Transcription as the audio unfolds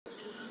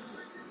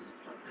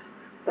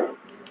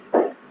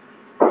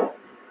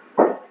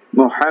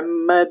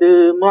محمد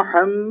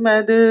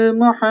محمد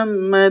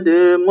محمد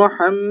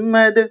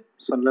محمد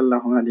صلی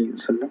اللہ علیہ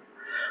وسلم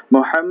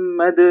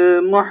محمد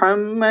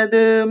محمد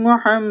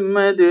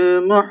محمد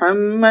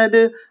محمد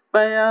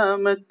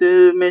قیامت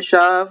میں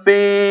شافع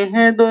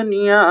ہیں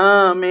دنیا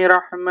میں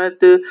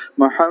رحمت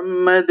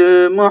محمد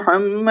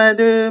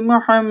محمد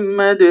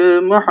محمد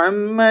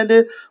محمد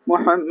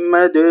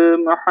محمد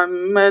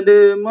محمد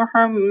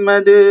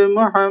محمد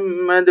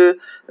محمد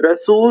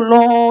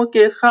رسولوں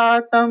کے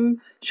خاتم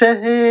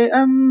شہ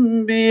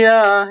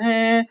انبیاء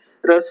ہیں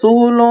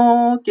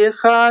رسولوں کے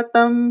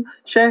خاتم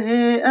شہ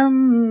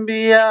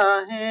انبیاء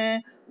ہیں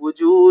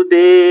وجود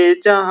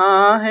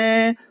جہاں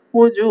ہے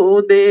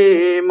وجود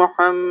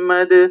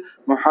محمد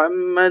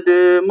محمد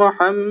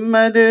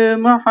محمد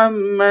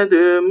محمد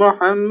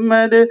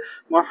محمد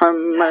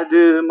محمد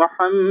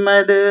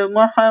محمد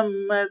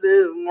محمد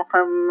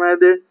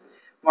محمد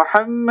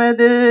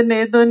محمد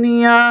نے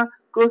دنیا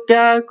کو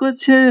کیا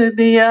کچھ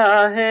دیا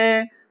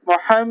ہے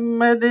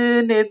محمد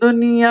نے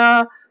دنیا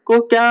کو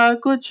کیا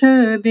کچھ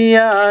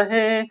دیا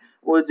ہے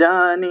وہ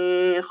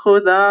جانے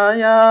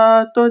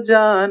خدایا تو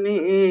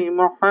جانے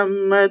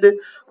محمد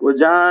وہ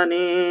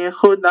جانے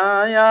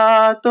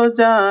خدایا تو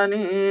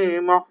جانے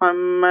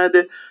محمد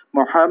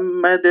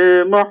محمد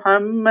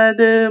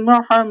محمد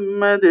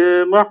محمد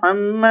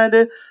محمد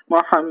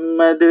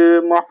محمد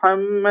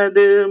محمد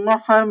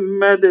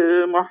محمد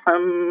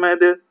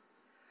محمد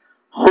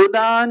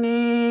خدا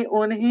نے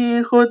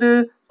انہیں خود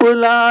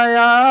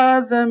بلایا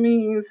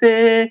زمین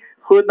سے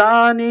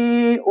خدا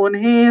نے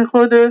انہیں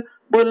خود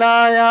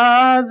بلایا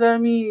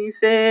زمین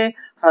سے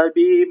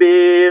حبیب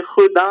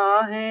خدا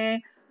ہیں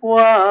وہ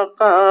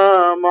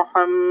آقا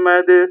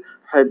محمد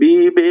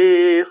حبیب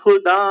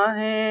خدا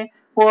ہیں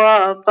وہ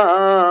آقا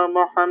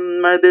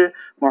محمد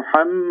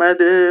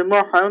محمد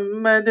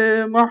محمد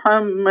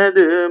محمد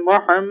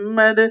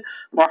محمد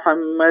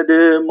محمد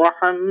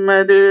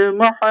محمد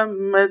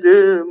محمد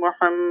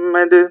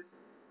محمد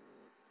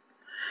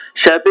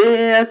شب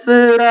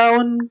اسرا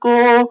ان کو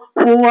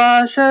ہوا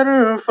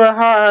شرف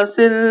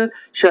حاصل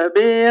شب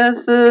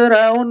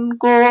اسرا ان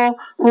کو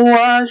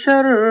ہوا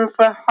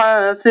شرف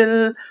حاصل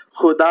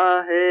خدا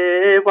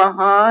ہے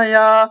وہاں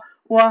یا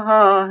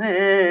وہاں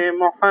ہے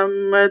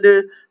محمد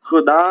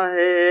خدا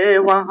ہے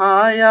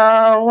وہاں یا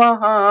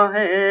وہاں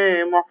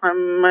ہے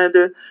محمد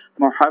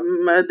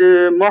محمد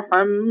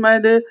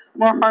محمد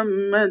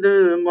محمد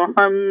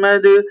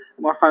محمد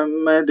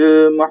محمد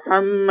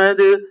محمد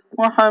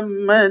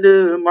محمد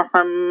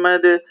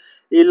محمد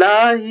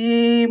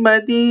الہی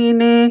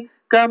مدینے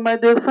کا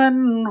مدفن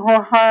ہو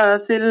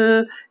حاصل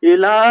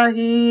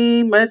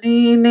الہی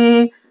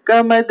مدینے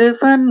کا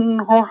مدفن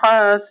ہو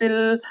حاصل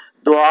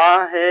دعا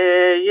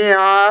ہے یہ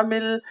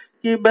عامل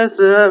کہ بس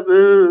اب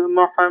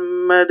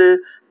محمد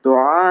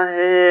دعا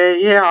ہے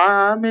یہ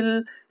عامل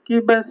کہ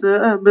بس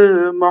اب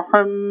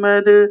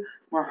محمد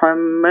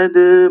محمد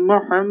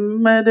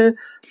محمد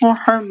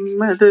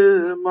محمد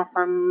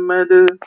محمد